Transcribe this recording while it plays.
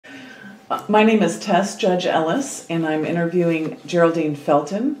My name is Tess Judge Ellis, and I'm interviewing Geraldene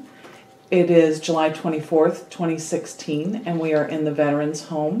Felton. It is July 24th, 2016, and we are in the Veterans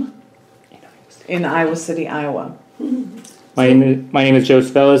Home in Iowa City, Iowa. My name is Joe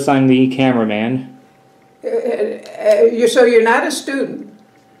Spellis. I'm the cameraman. So you're not a student?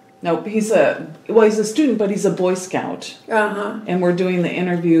 No, he's a student, but he's a Boy Scout. Uh-huh. And we're doing the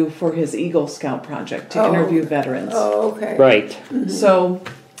interview for his Eagle Scout project to interview veterans. Oh, okay. Right. Mm-hmm. So,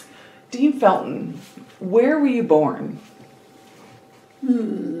 Dean Felton, where were you born?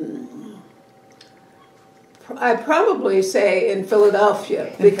 I'd probably say in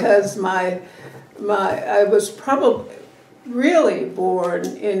Philadelphia because I was probably really born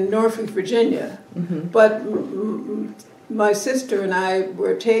in Norfolk, Virginia, but my sister and I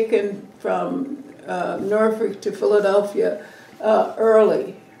were taken from Norfolk to Philadelphia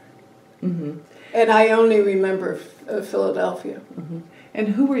early, and I only remember Philadelphia. And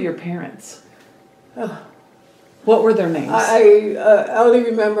who were your parents? What were their names? I only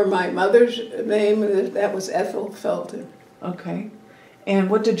remember my mother's name, and that was Ethel Felton. Okay. And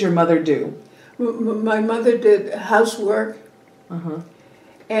what did your mother do? My mother did housework,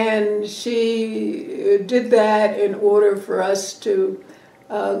 and she did that in order for us to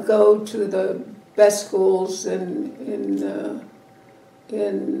go to the best schools in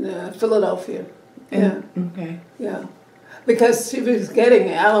Philadelphia. Okay. Yeah, because she was getting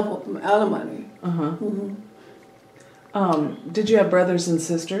alimony. Did you have brothers and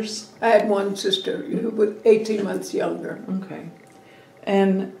sisters? I had one sister who was 18 months younger. Okay.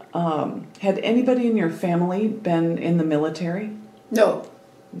 And had anybody in your family been in the military? No.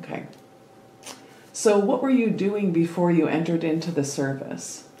 Okay. So what were you doing before you entered into the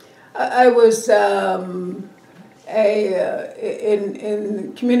service? I was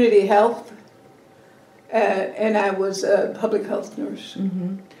in community health, and I was a public health nurse.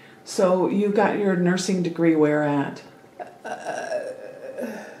 So you got your nursing degree where at?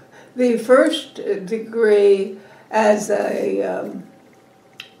 The first degree as a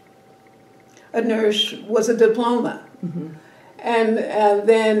nurse was a diploma. And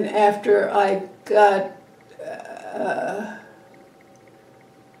then after I got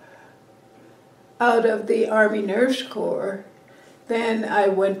out of the Army Nurse Corps, then I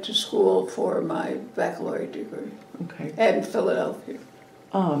went to school for my baccalaureate degree in Philadelphia.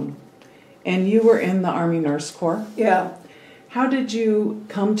 And you were in the Army Nurse Corps? Yeah. How did you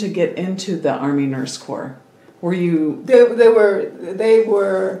come to get into the Army Nurse Corps? Were you... They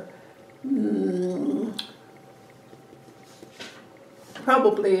were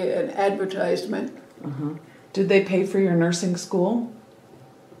probably an advertisement. Did they pay for your nursing school?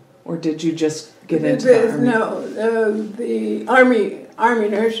 Or did you just get into the Army? No, the Army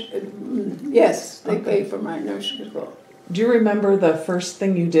nurse, yes, they paid for my nursing school. Do you remember the first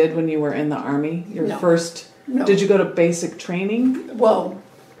thing you did when you were in the Army? No. No. Did you go to basic training? Well,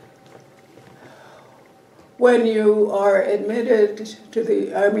 when you are admitted to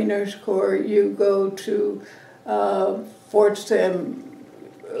the Army Nurse Corps, you go to Fort Sam...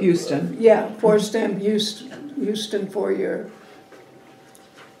 Houston. Fort Sam Houston for your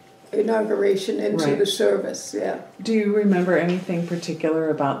inauguration into the service, Do you remember anything particular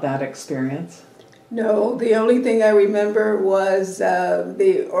about that experience? No, the only thing I remember was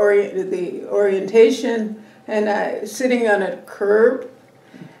the orientation, and sitting on a curb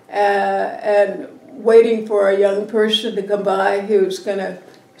and waiting for a young person to come by who's going to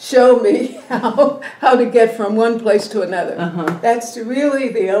show me how to get from one place to another. That's really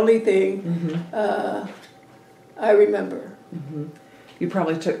the only thing I remember. You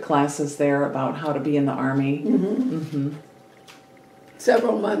probably took classes there about how to be in the Army.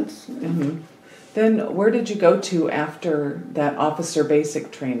 Several months. Then where did you go to after that officer basic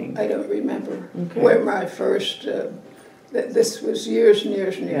training? I don't remember where my first... this was years and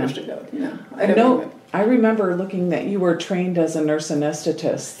years and years ago. No, I don't remember. I remember looking that you were trained as a nurse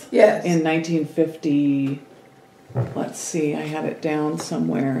anesthetist. Yes. In 1950. Let's see, I had it down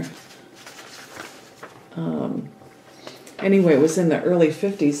somewhere. Anyway, it was in the early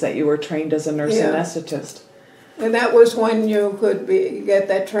 50s that you were trained as a nurse anesthetist. And that was when you could get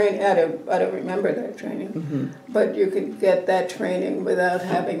that training. I don't remember that training, but you could get that training without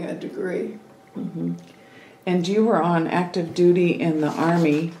having a degree. And you were on active duty in the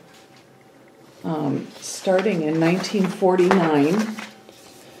Army starting in 1949,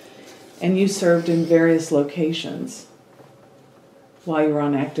 and you served in various locations while you were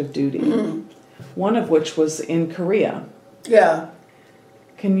on active duty. One of which was in Korea. Yeah.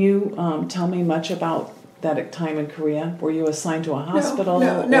 Can you tell me much about that time in Korea? Were you assigned to a hospital?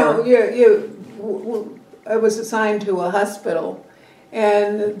 No. I was assigned to a hospital,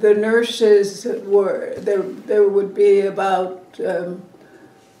 and the nurses were there. There would be about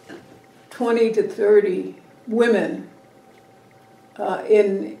 20 to 30 women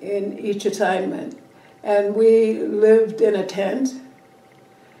in each assignment, and we lived in a tent,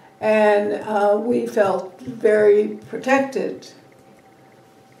 and we felt very protected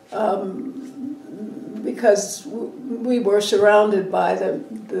because we were surrounded by the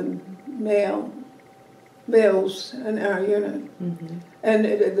males in our unit, and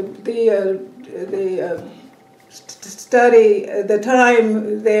the study, the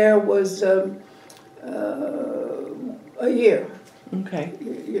time there was a year. Okay.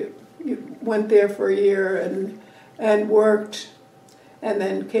 You went there for a year and worked, and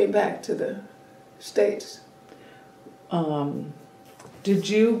then came back to the States. Did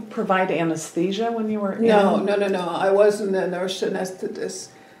you provide anesthesia when you were in? No. I wasn't a nurse anesthetist.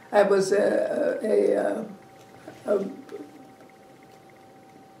 I was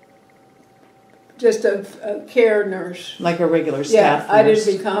just a care nurse. Like a regular staff nurse? I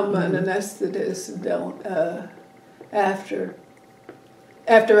didn't become an anesthetist until after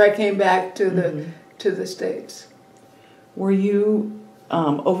I came back to the States. Were you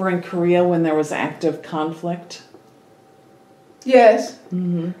over in Korea when there was active conflict? Yes,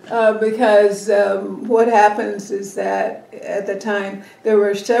 because what happens is that at the time there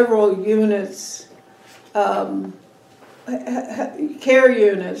were several units, care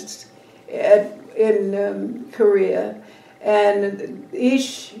units in Korea, and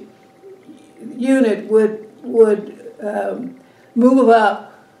each unit would move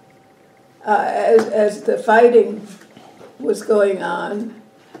up as the fighting was going on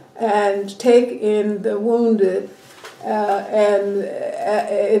and take in the wounded. And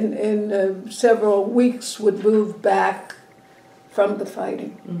in several weeks would move back from the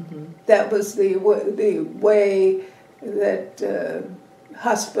fighting. That was the way that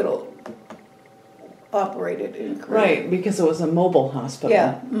hospital operated in Korea. Right, because it was a mobile hospital.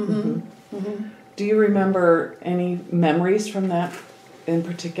 Yeah. Do you remember any memories from that in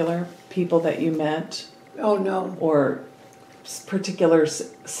particular? People that you met? Oh, no. Or particular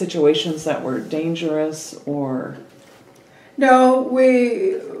situations that were dangerous or... No,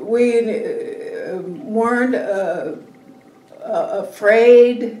 we weren't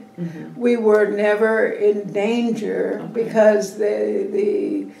afraid. We were never in danger because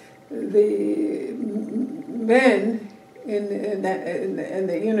the men in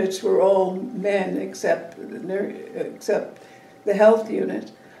the units were all men except the health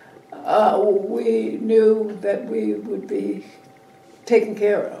unit. We knew that we would be taken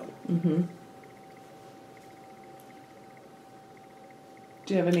care of.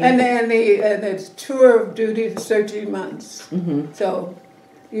 Do you have any? And the tour of duty is 13 months. So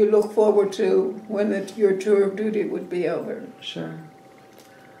you look forward to when your tour of duty would be over. Sure.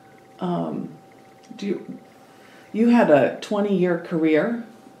 You had a 20-year career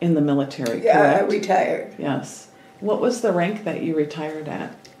in the military, correct? Yeah, I retired. Yes. What was the rank that you retired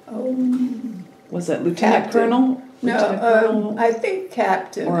at? Was it lieutenant Captain. colonel? No, Lieutenant colonel? I think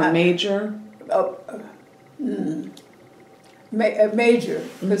captain. Or a major? A major,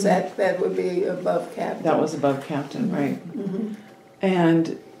 because that would be above captain. That was above captain, right.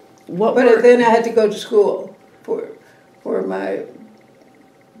 And what But then I had to go to school for my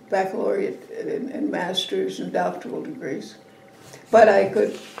baccalaureate and master's and doctoral degrees. But I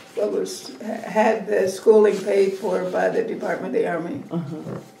had the schooling paid for by the Department of the Army.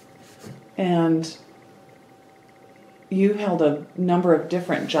 And you held a number of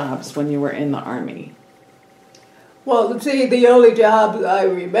different jobs when you were in the Army. Well, see, the only job I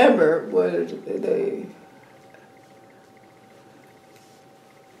remember was the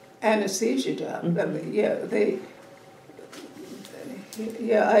anesthesia job. I mean,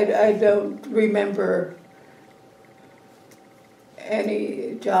 I don't remember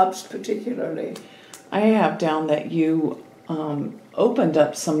any jobs particularly. I have down that you opened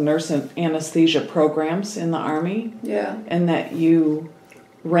up some nurse and anesthesia programs in the Army. Yeah. And that you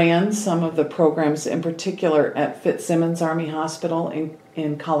ran some of the programs, in particular at Fitzsimmons Army Hospital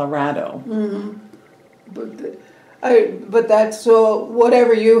in Colorado. But that's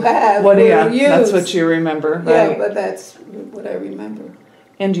whatever you have. That's what you remember, right? Yeah, but that's what I remember.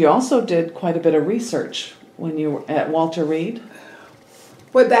 And you also did quite a bit of research when you were at Walter Reed.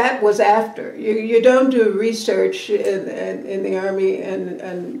 Well, that was after. You don't do research in the Army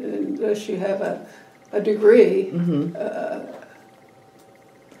unless you have a degree.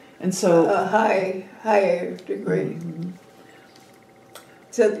 And so a higher degree.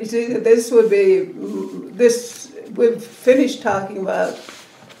 So you see, this would be this. We've finished talking about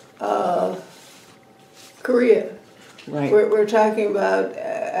Korea. Right. We're talking about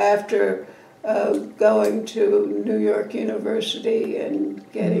after going to New York University and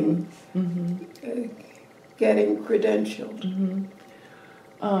getting getting credentialed.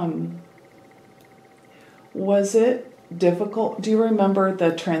 Was it difficult? Do you remember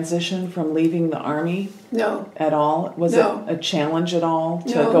the transition from leaving the Army No, at all? Was No. it a challenge at all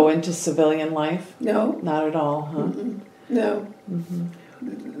to No. go into civilian life? no, Not at all, huh? no.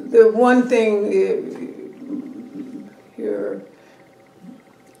 The one thing your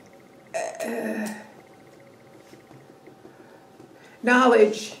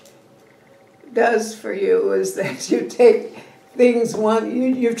knowledge does for you is that you take things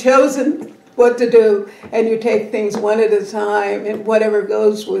you've chosen what to do, and you take things one at a time, and whatever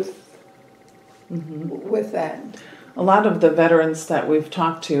goes with that. A lot of the veterans that we've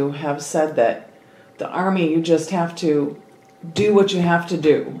talked to have said that the Army, you just have to do what you have to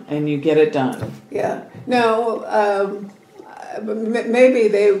do, and you get it done. Yeah. No, maybe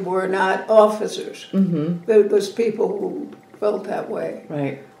they were not officers. Those people who felt that way.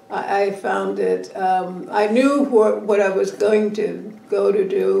 Right. I found it. I knew what I was going to go to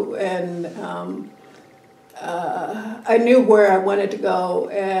do, and I knew where I wanted to go,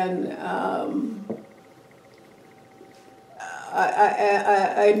 and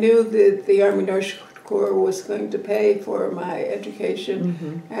I knew that the Army Nurse Corps was going to pay for my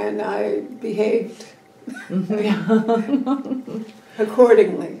education, and I behaved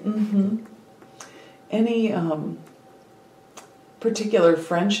accordingly. Any particular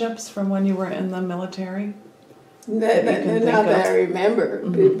friendships from when you were in the military? Not that I remember,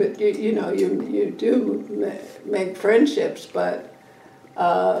 but you do make friendships, but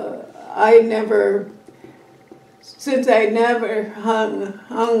since I never hung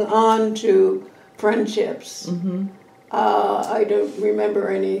on to friendships, I don't remember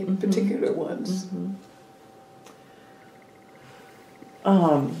any particular ones.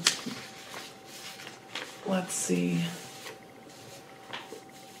 Let's see.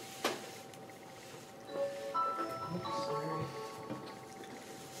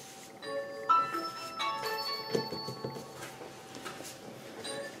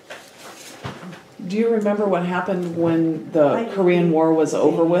 Do you remember what happened when the Korean War was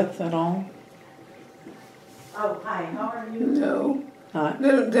over with at all? Oh, hi, how are you? No. Huh?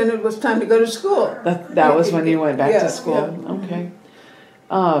 Then it was time to go to school. That was when you went back Yeah, to school? yeah. Okay.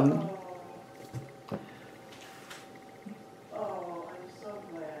 Oh, I'm so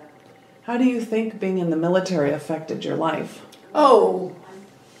glad. How do you think being in the military affected your life? Oh,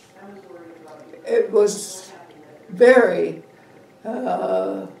 I was worried about you. it was very, You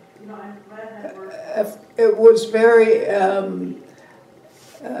know, I'm glad that we're... it was very,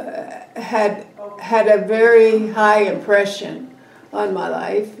 had a very high impression on my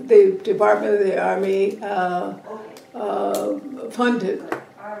life. The Department of the Army funded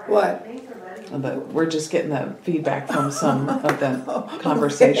what? Thanks for letting me... We're just getting the feedback from some of the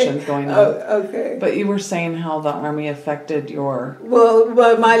conversations going on. Okay. But you were saying how the Army affected your...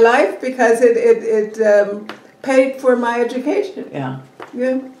 Well, my life, because it paid for my education. Yeah.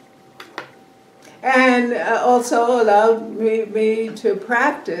 Yeah. And also allowed me to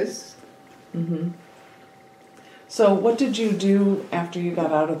practice. So what did you do after you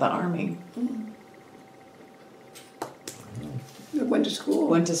got out of the Army? I went to school.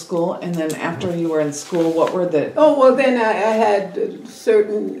 Went to school, and then after you were in school, what were the... Oh, well, then I had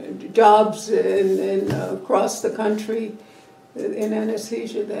certain jobs in across the country in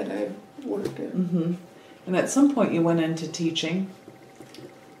anesthesia that I worked in. And at some point you went into teaching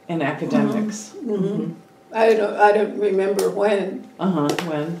and academics. I don't remember when,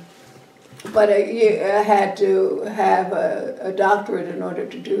 When? but I had to have a doctorate in order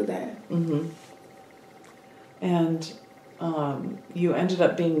to do that. And you ended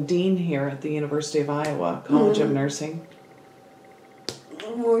up being dean here at the University of Iowa College of Nursing.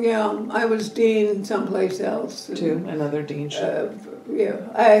 Well, yeah, I was dean someplace else. Too, another deanship. Yeah,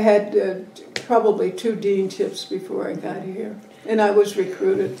 I had probably 2 deanships before I got here, and I was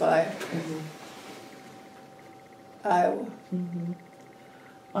recruited by Iowa.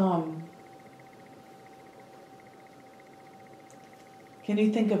 Can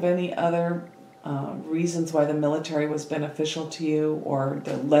you think of any other reasons why the military was beneficial to you, or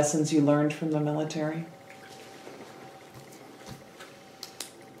the lessons you learned from the military?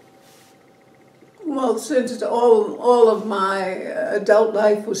 Well, since all of my adult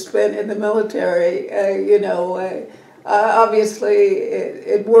life was spent in the military, obviously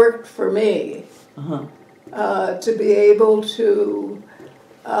it worked for me to be able to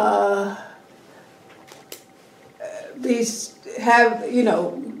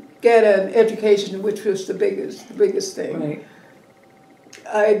get an education, which was the biggest thing. Right.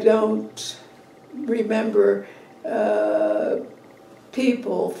 I don't remember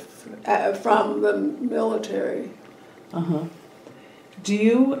people from the military. Uh-huh. Do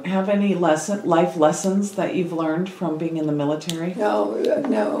you have any life lessons that you've learned from being in the military?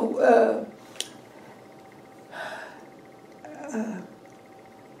 No.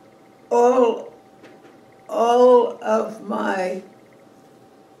 All of my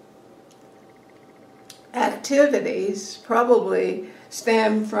activities probably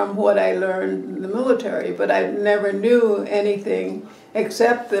stem from what I learned in the military, but I never knew anything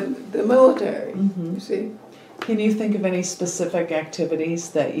except the military, you see. Can you think of any specific activities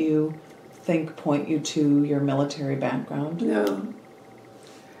that you think point you to your military background? No.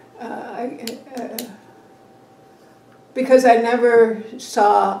 Because I never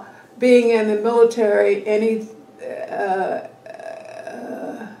saw being in the military any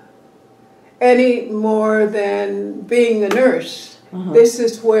more than being a nurse. Uh-huh. This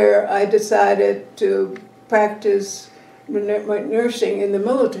is where I decided to practice nursing in the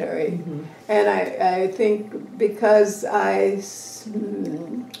military. Mm-hmm. And I think because I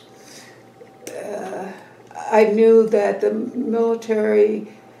knew that the military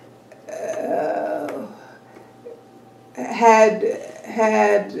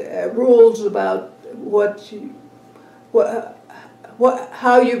had rules about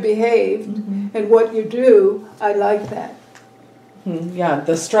how you behaved and what you do, I like that. Yeah,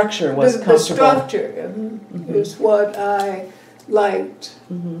 the structure was The comfortable. structure is what I liked.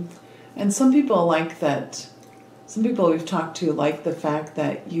 And some people like that. Some people we've talked to like the fact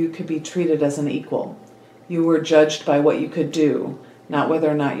that you could be treated as an equal. You were judged by what you could do, not whether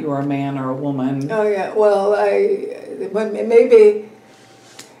or not you were a man or a woman. Oh yeah, well, maybe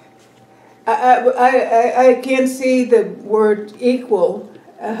I can't see the word equal,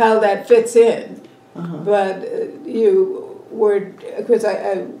 how that fits in, but you were, because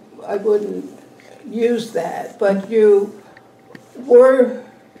I wouldn't use that, but you were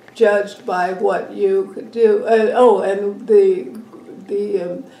judged by what you could do. And the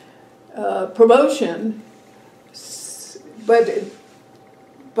promotion,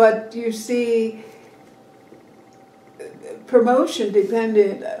 but you see, promotion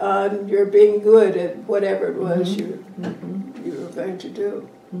depended on your being good at whatever it was you were going to do.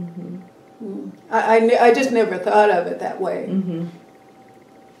 I just never thought of it that way.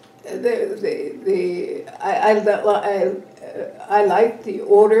 I like the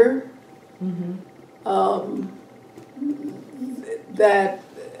order that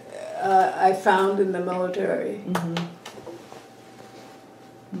I found in the military.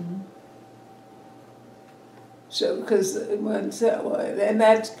 So, because and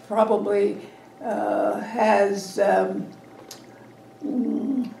that probably has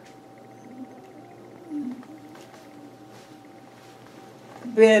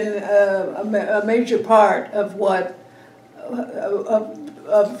been a major part of what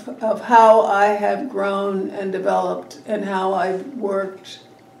of how I have grown and developed and how I've worked.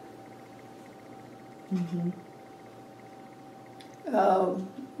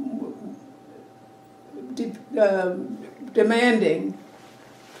 Demanding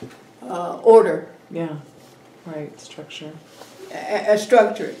order. Yeah, right, structure. A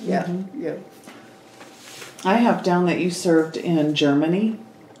structure, yeah. I have down that you served in Germany.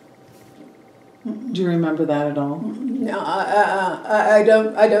 Do you remember that at all? No, I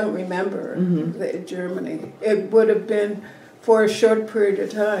don't remember Germany. It would have been for a short period of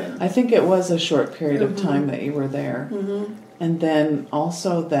time. I think it was a short period of time that you were there. And then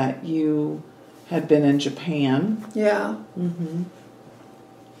also that you had been in Japan. Yeah. And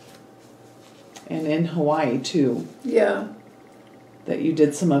in Hawaii too. Yeah. That you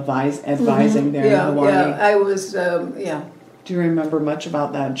did some advising there in Hawaii. Yeah, I was, yeah. Do you remember much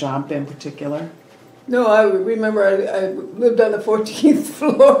about that job in particular? No, I remember I lived on the 14th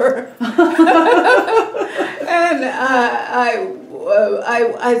floor. And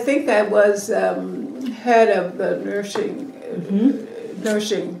I think I was head of the nursing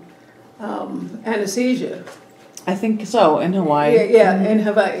anesthesia. I think so, in Hawaii. Yeah, in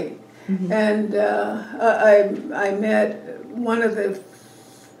Hawaii. And I met one of the,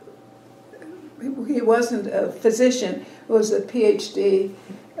 he wasn't a physician, he was a PhD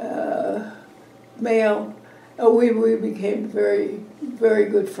male. We became very, very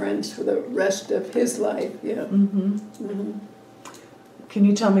good friends for the rest of his life, yeah. Can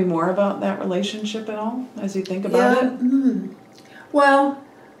you tell me more about that relationship at all, as you think about it? Well,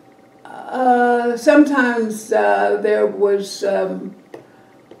 sometimes there was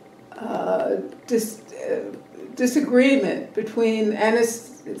disagreement between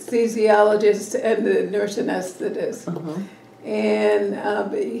anesthesiologist and the nurse anesthetist. And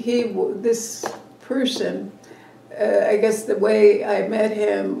this person, I guess the way I met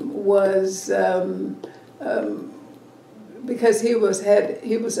him was because he was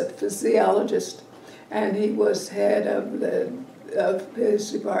a physiologist, and he was head of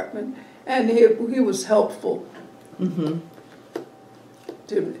his department, and he was helpful.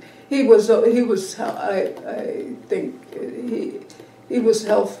 He was I think he was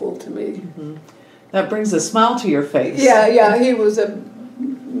helpful to me. That brings a smile to your face. Yeah, he was a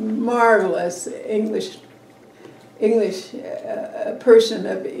marvelous English person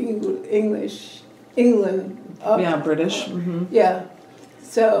of England. British. Yeah,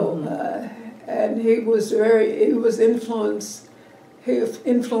 so and he was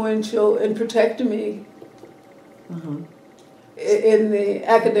influential in protecting me in the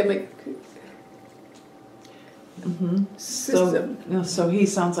academic system. So he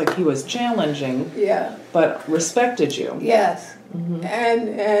sounds like he was challenging. Yeah, but respected you. Yes,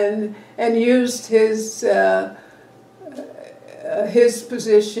 and used his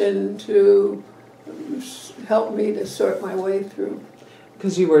position to help me to sort my way through.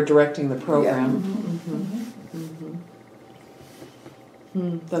 Because you were directing the program.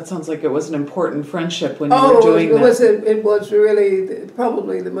 That sounds like it was an important friendship when you were doing that. It was really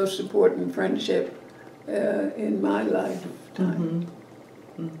probably the most important friendship in my lifetime.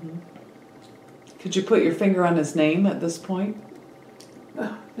 Could you put your finger on his name at this point?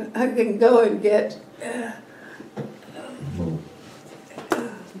 I can go and get...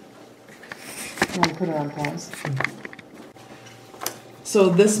 Put it on pause. So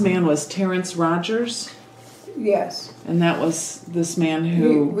this man was Terence Rogers? Yes. And that was this man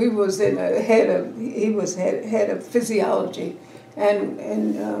who... He was head of physiology. And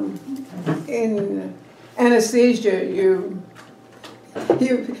in anesthesia, you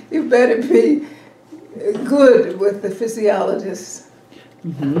better be good with the physiologist.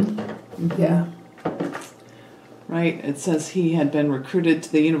 Yeah. Right. It says he had been recruited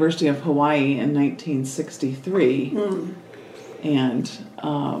to the University of Hawaii in 1963 and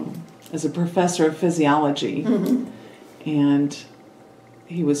as a professor of physiology. And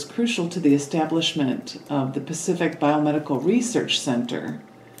he was crucial to the establishment of the Pacific Biomedical Research Center.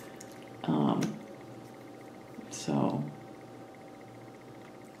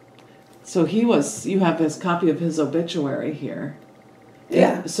 So he was, you have his copy of his obituary here.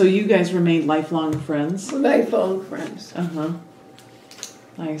 Yeah. So you guys remained lifelong friends? Lifelong friends.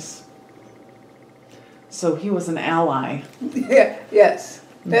 Nice. So he was an ally. Yeah, yes.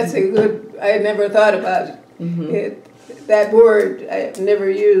 That's a good, I had never thought about it. That word I have never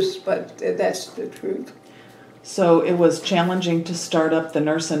used, but that's the truth. So it was challenging to start up the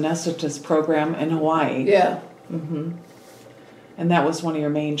nurse anesthetist program in Hawaii. Yeah. And that was one of your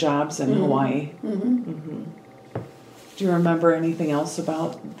main jobs in Hawaii. Do you remember anything else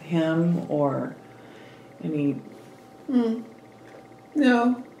about him or any?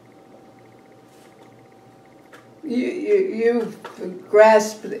 No. You've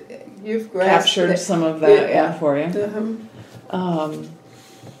grasped Captured some of that for you.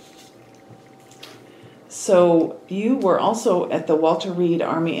 So you were also at the Walter Reed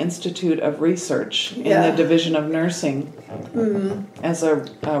Army Institute of Research in the Division of Nursing as a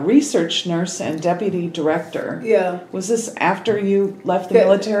research nurse and deputy director. Yeah. Was this after you left the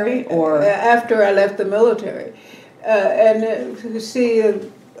military, or after I left the military? And you see, a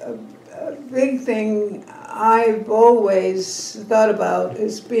big thing I've always thought about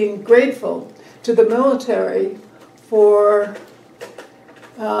is being grateful to the military for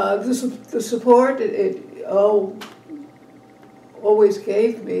the support it always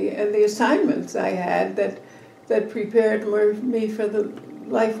gave me, and the assignments I had that prepared me for the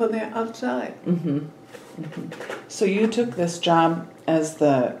life on the outside. So you took this job as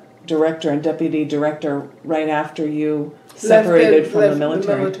the director and deputy director right after you separated from the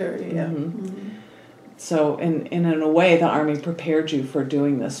military. So in a way, the Army prepared you for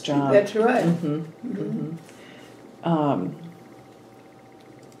doing this job. That's right.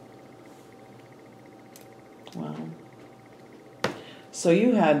 Wow. So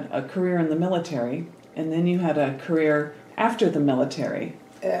you had a career in the military, and then you had a career after the military.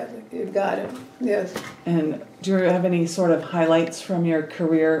 Yeah, you got it. Yes. And do you have any sort of highlights from your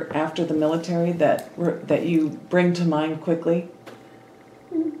career after the military that you bring to mind quickly?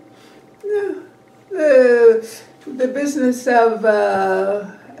 The business of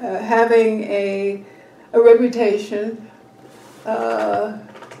having a reputation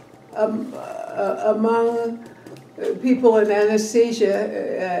among people in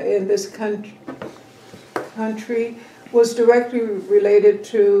anesthesia in this country was directly related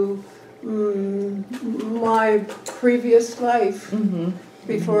to my previous life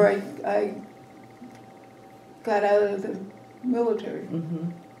before I got out of the military.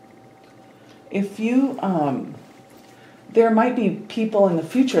 If you, there might be people in the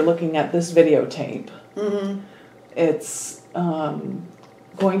future looking at this videotape. It's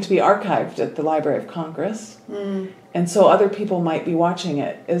going to be archived at the Library of Congress, and so other people might be watching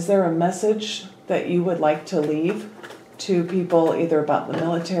it. Is there a message that you would like to leave to people either about the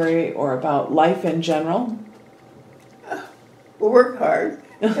military or about life in general? Work hard.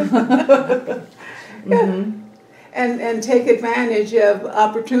 And take advantage of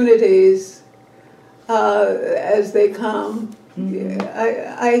opportunities as they come.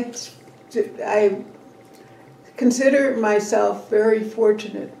 I consider myself very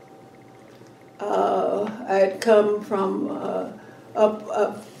fortunate. I had come from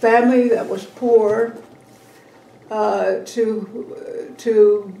a family that was poor to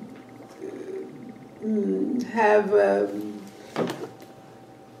have a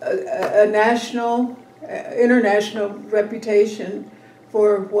national, international reputation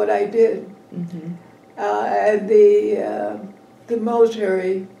for what I did. And the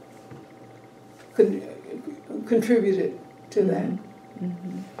military contributed to that.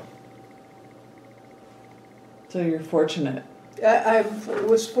 So you're fortunate. I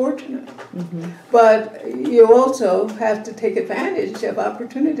was fortunate. But you also have to take advantage of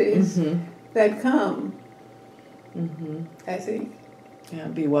opportunities that come, I think. Yeah,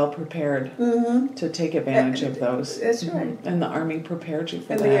 be well prepared to take advantage of those. That's right. And the Army prepared you for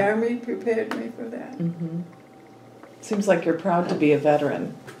that. And the Army prepared me for that. Seems like you're proud to be a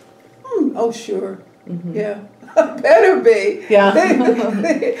veteran. Oh, sure. Yeah. Better be. Yeah.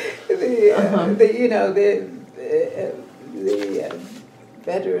 The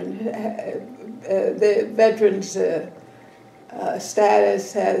veterans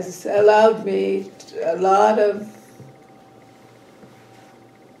status has allowed me a lot of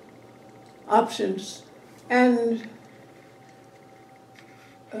options and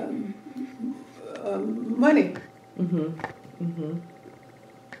money.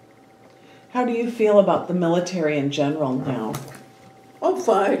 How do you feel about the military in general now? Oh,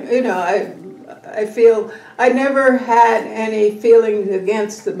 fine. I feel I never had any feelings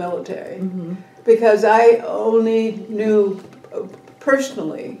against the military because I only knew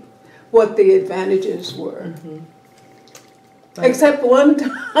personally what the advantages were. Right. Except one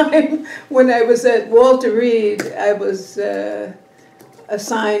time when I was at Walter Reed, I was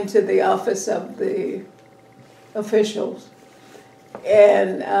assigned to the office of the officials,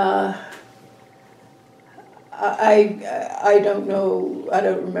 and I don't know, I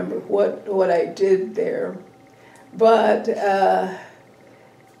don't remember what I did there, but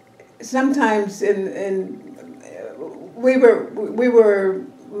sometimes we were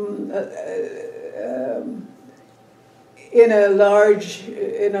in a large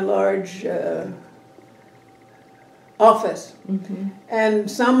office,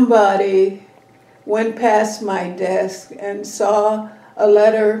 and somebody went past my desk and saw a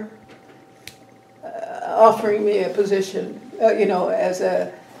letter offering me a position, as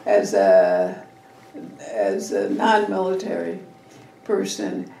a non-military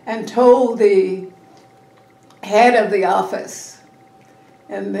person, and told the head of the office,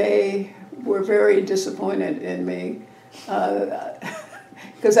 and they were very disappointed in me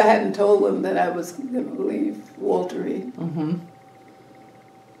because I hadn't told them that I was going to leave Walter Reed.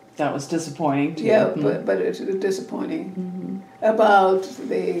 That was disappointing to you. Yeah, but it's disappointing about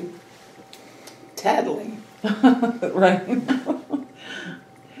the tattling. Right.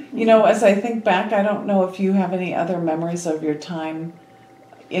 As I think back, I don't know if you have any other memories of your time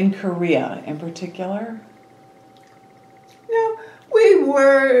in Korea in particular. No, we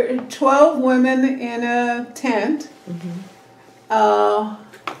were 12 women in a tent.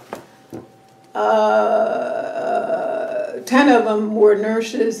 10 of them were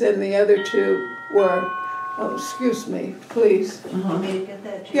nurses, and the other 2 were. Oh, excuse me, please. Want me to get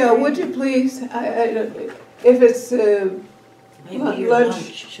that? Yeah, would you please? If it's Maybe your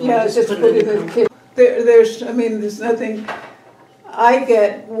lunch, Shall yeah, I just put it in the kitchen. There's nothing. I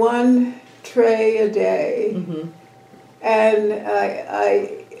get 1 tray a day, and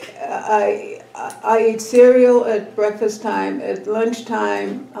I eat cereal at breakfast time. At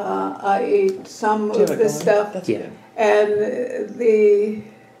lunchtime, I eat some of this stuff, That's Yeah. good. and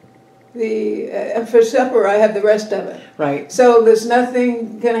and for supper I have the rest of it. Right. So there's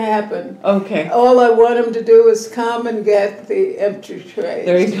nothing gonna happen. Okay. All I want them to do is come and get the empty trays.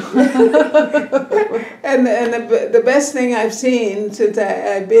 There you go. And the best thing I've seen since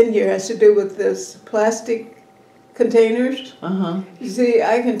I've been here has to do with this plastic containers. Uh-huh. You see,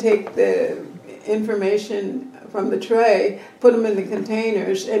 I can take the information from the tray, put them in the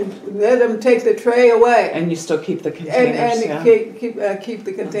containers, and let them take the tray away. And you still keep the containers, And yeah? keep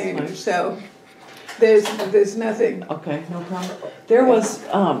the containers. nice. So there's nothing. Okay, no problem. There was,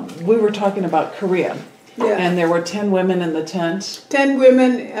 we were talking about Korea, Yeah. and there were 10 women in the tent. 10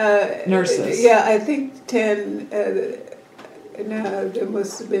 women. Nurses. Yeah, I think 10. No, there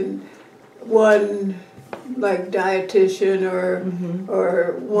must have been one like dietitian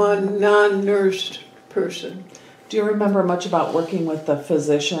or one non-nurse person. Do you remember much about working with the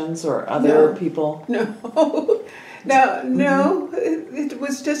physicians or other No. people? No, no, it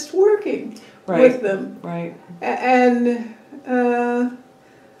was just working Right. with them. Right. And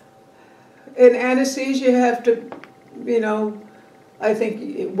in anesthesia, you have to, I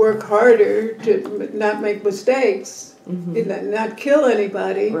think, work harder to not make mistakes, not kill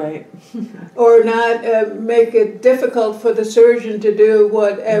anybody, Right. or not make it difficult for the surgeon to do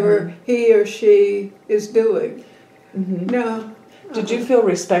whatever he or she is doing. No. Did you feel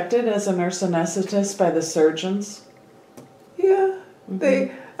respected as a nurse anesthetist by the surgeons? Yeah.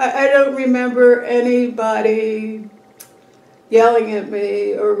 I don't remember anybody yelling at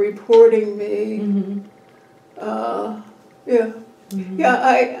me or reporting me. Yeah.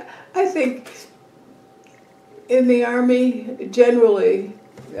 Yeah, I think in the Army, generally,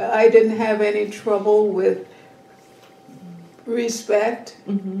 I didn't have any trouble with respect.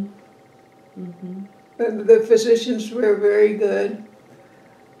 The physicians were very good.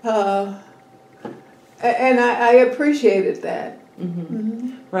 And I appreciated that.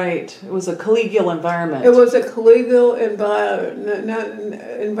 Right. It was a collegial environment. It was a collegial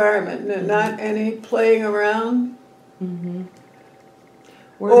environment, not any playing around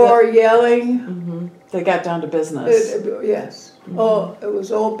or yelling. They got down to business. Yes. Oh, it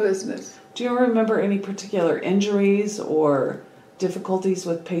was all business. Do you remember any particular injuries or difficulties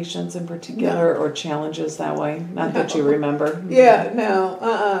with patients in particular, or challenges that way? Not that you remember. Yeah, no.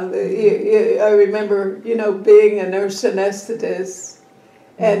 I remember, being a nurse anesthetist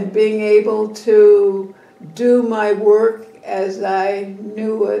and being able to do my work as I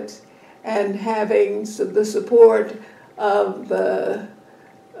knew it, and having the support of the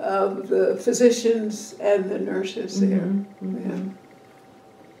physicians and the nurses there. Yeah.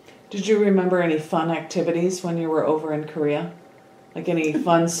 Did you remember any fun activities when you were over in Korea? Like any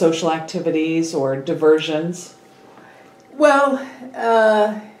fun social activities or diversions? Well,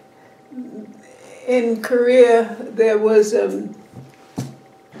 in Korea, there was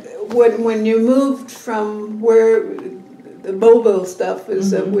when you moved from where the mobile stuff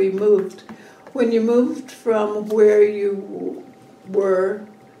is that we moved. When you moved from where you were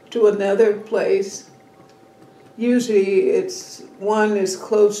to another place, usually one is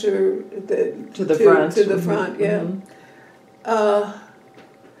closer To the front. To the front, yeah.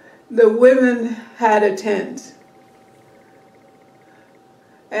 The women had a tent,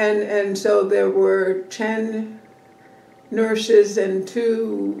 and so there were 10 nurses and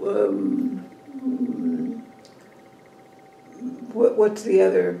 2. What's the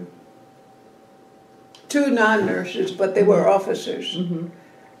other? 2 non-nurses, but they were officers in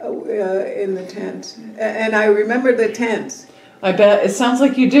the tent, and I remember the tents. I bet. It sounds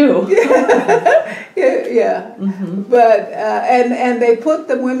like you do. Yeah. But and they put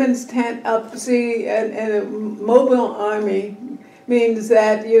the women's tent up. See, and a mobile army means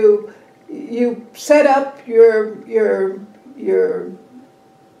that you set up your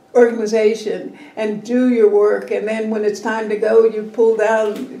organization and do your work, and then when it's time to go, you pull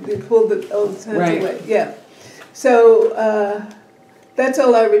the old tent away. Yeah. So that's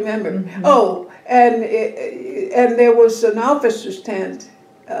all I remember. Oh. And there was an officer's tent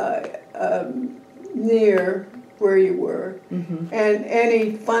near where you were, and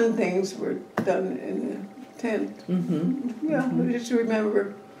any fun things were done in the tent. Yeah, I just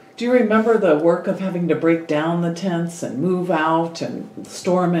remember. Do you remember the work of having to break down the tents and move out and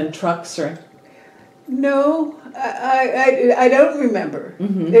store them in trucks? Or No, I don't remember.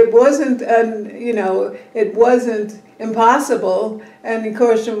 It wasn't, it wasn't impossible, and of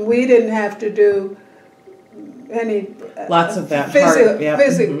course we didn't have to do any lots of that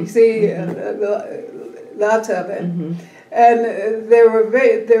physically. See, lots of it, and they were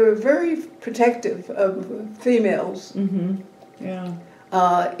very protective of females. Yeah.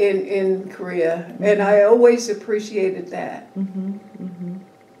 In Korea, and I always appreciated that.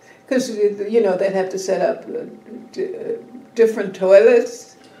 Because they'd have to set up different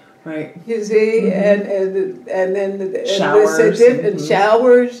toilets, right? You see, and then showers,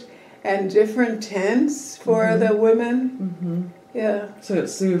 showers and different tents for the women. yeah. So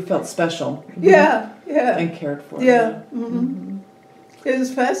you felt special. Yeah, yeah. And cared for. Yeah. Mm-hmm. It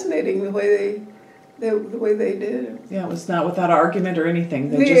was fascinating the way the way they did it. Yeah, it was not without argument or anything.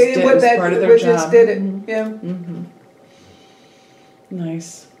 They Yeah, just did it. It was part of their job. just did it. Yeah. Mm-hmm.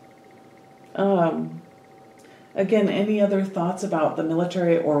 Nice. Again, any other thoughts about the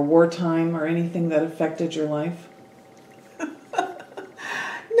military or wartime or anything that affected your life?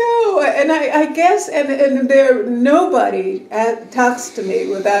 No, and I guess, and there nobody talks to me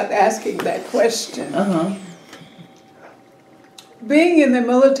without asking that question. Uh-huh. Being in the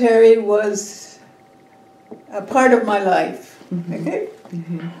military was a part of my life. Mm-hmm. Okay,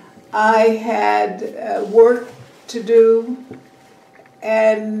 Mm-hmm. I had work to do,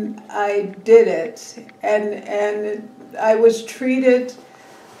 and I did it, and I was treated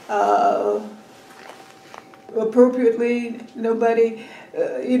appropriately. Nobody,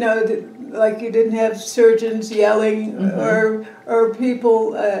 like you didn't have surgeons yelling or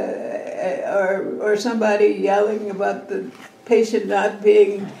people or somebody yelling about the patient not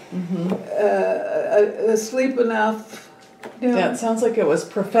being asleep enough. Yeah, it sounds like it was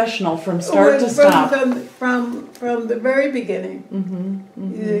professional from start to stop. From the very beginning. Mm-hmm.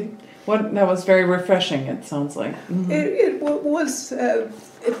 Mm-hmm. Yeah. That was very refreshing, it sounds like. Mm-hmm. It was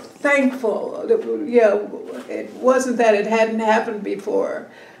thankful. It wasn't that it hadn't happened before,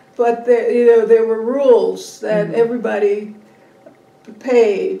 but there were rules that everybody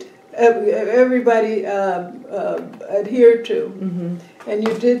paid, everybody adhered to, and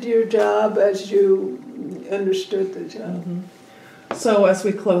you did your job as you understood the job. So as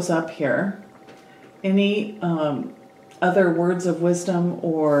we close up here, any other words of wisdom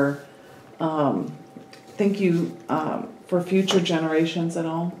or thank you for future generations at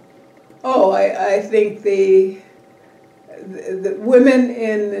all? Oh, I think the women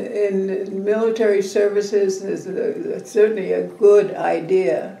in military services is certainly a good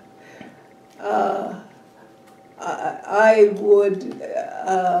idea. I would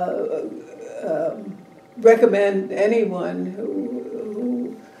recommend anyone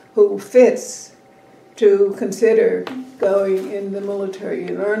who fits to consider going in the military.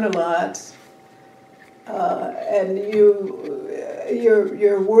 You learn a lot, and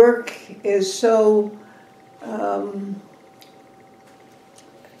your work is so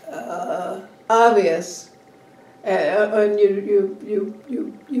obvious, and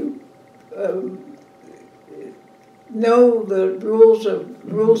you know the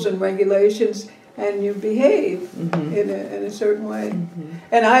rules and regulations, and you behave in a certain way.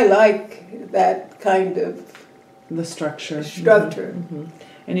 And I like that kind of the structure.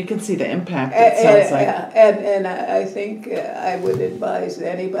 And you can see the impact, it sounds like. And I think I would advise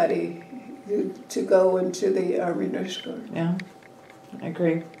anybody to go into the Army Nurse Corps. Yeah, I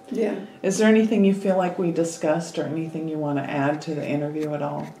agree. Yeah. Is there anything you feel like we discussed or anything you want to add to the interview at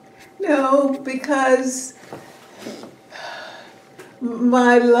all? No, because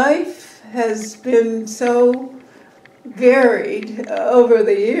my life has been so varied over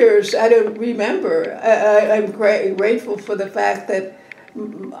the years. I don't remember. I'm grateful for the fact that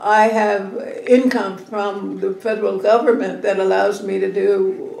I have income from the federal government that allows me to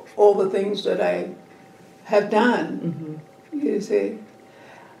do all the things that I have done. You see,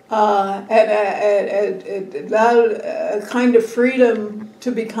 and it allowed a kind of freedom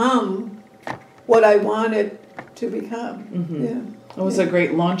to become what I wanted to become. Yeah. It was a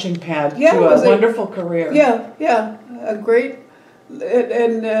great launching pad to a wonderful career. Yeah, a great,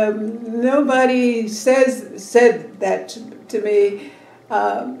 and nobody said that to me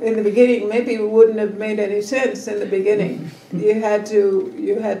in the beginning. Maybe it wouldn't have made any sense in the beginning. You had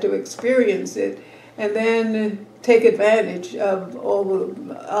to experience it, and then take advantage of all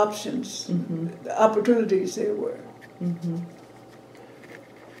the options, the opportunities there were.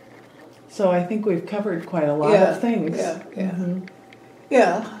 So I think we've covered quite a lot of things.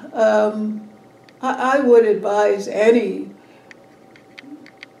 I would advise any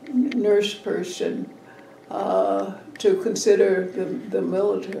nurse person to consider the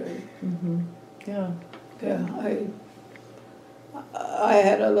military. I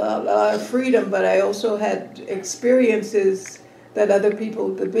had a lot of freedom, but I also had experiences that other people,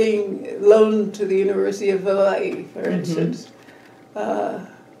 being loaned to the University of Hawaii, for instance,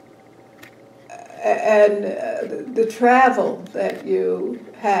 and the travel that you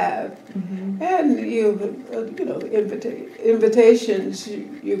have, and invitations.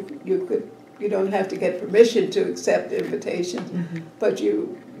 You don't have to get permission to accept invitations, but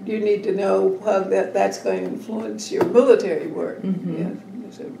you need to know how that's going to influence your military work.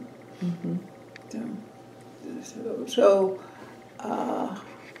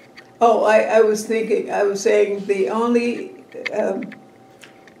 I was saying the only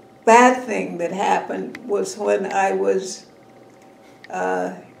bad thing that happened was when I was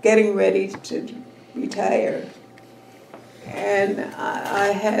getting ready to retire. And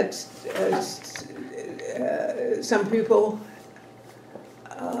I had some people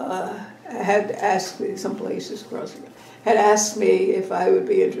had asked me, some places across, had asked me if I would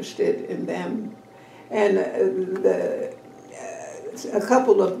be interested in them. And a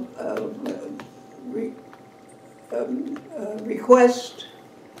couple of request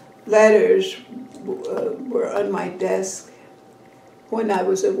letters were on my desk when I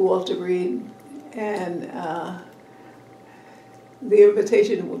was at Walter Reed, and the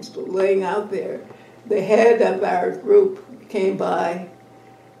invitation was laying out there. The head of our group came by,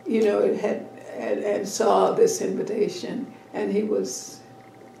 you know, and saw this invitation, and he was,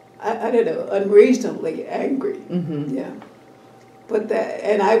 I don't know, unreasonably angry. Mm-hmm. Yeah, but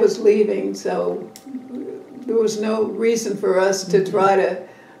and I was leaving, so there was no reason for us to try to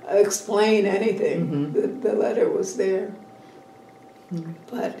explain anything. Mm-hmm. The letter was there, Mm-hmm.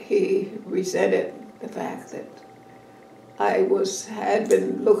 but he resented the fact that I had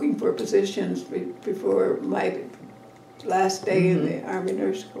been looking for positions before my last day in the Army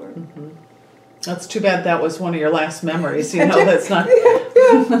Nurse Corps. Mm-hmm. That's too bad that was one of your last memories, you know, that's not...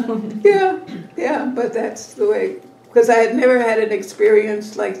 Yeah, but that's the way, because I had never had an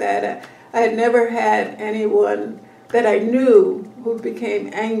experience like that. I had never had anyone that I knew who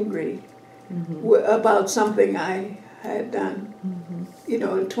became angry about something I had done. Mm-hmm. You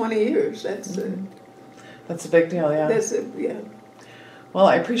know, in 20 years, that's That's a big deal, yeah. yeah. Well,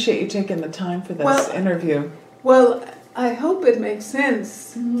 I appreciate you taking the time for this interview. Well, I hope it makes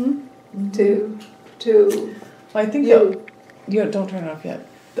sense to Well, I think you. you don't turn it off yet.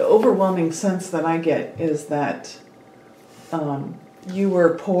 The overwhelming sense that I get is that you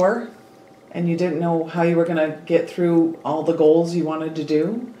were poor and you didn't know how you were going to get through all the goals you wanted to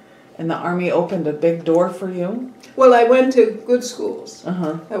do, and the Army opened a big door for you. Well, I went to good schools.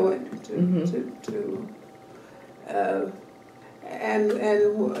 Uh-huh. I went to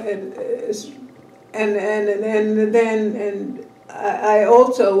and I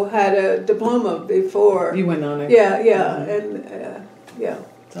also had a diploma before. You went on it. Yeah, Mhm. and yeah.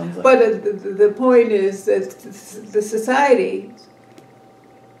 Sounds like. But the point is that the society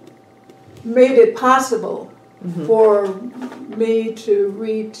made it possible for me to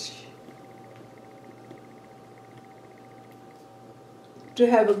reach, to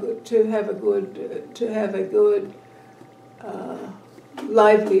have a good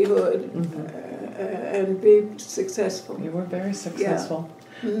livelihood and be successful. You were very successful.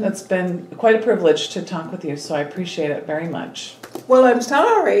 Mhm. That's been quite a privilege to talk with you, so I appreciate it very much. Well, I'm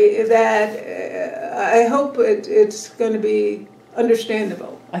sorry that I hope it's going to be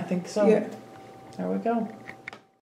understandable. I think so. Yeah. There we go.